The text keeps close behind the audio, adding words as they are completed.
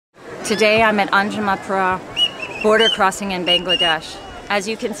Today I'm at Anjumanpara border crossing in Bangladesh. As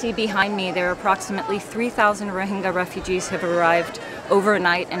you can see behind me, there are approximately 3,000 Rohingya refugees have arrived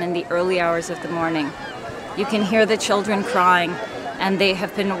overnight and in the early hours of the morning. You can hear the children crying, and they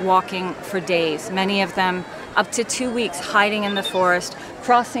have been walking for days, many of them up to 2 weeks hiding in the forest,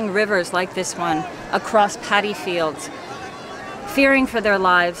 crossing rivers like this one, across paddy fields, fearing for their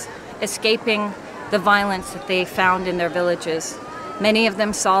lives, escaping the violence that they found in their villages. Many of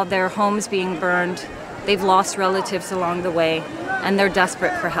them saw their homes being burned. They've lost relatives along the way, and they're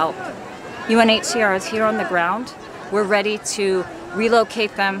desperate for help. UNHCR is here on the ground. We're ready to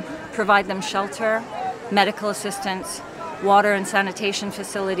relocate them, provide them shelter, medical assistance, water and sanitation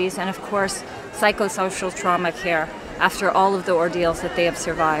facilities, and of course, psychosocial trauma care after all of the ordeals that they have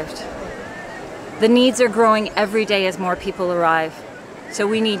survived. The needs are growing every day as more people arrive, so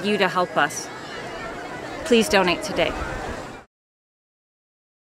we need you to help us. Please donate today.